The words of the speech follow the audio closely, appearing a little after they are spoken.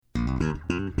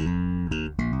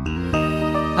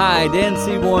Hi, Dan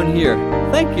Seaborn here.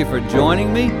 Thank you for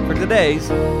joining me for today's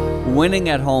Winning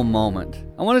at Home moment.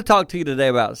 I want to talk to you today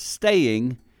about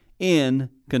staying in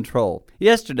control.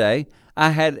 Yesterday, I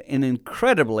had an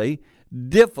incredibly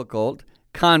difficult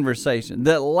conversation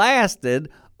that lasted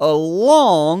a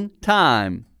long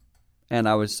time. And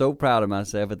I was so proud of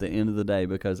myself at the end of the day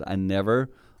because I never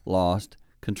lost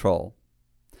control.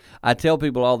 I tell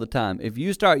people all the time, if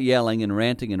you start yelling and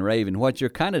ranting and raving, what you're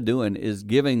kind of doing is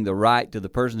giving the right to the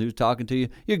person who's talking to you.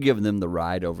 You're giving them the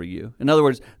right over you. In other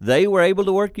words, they were able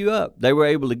to work you up. They were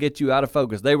able to get you out of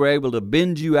focus. They were able to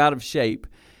bend you out of shape.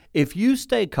 If you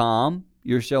stay calm,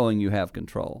 you're showing you have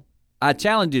control. I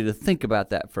challenge you to think about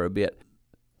that for a bit.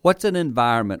 What's an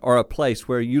environment or a place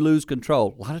where you lose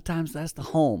control? A lot of times that's the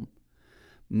home.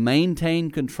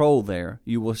 Maintain control there.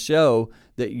 You will show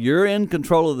that you're in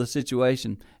control of the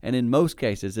situation, and in most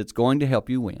cases, it's going to help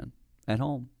you win at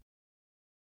home.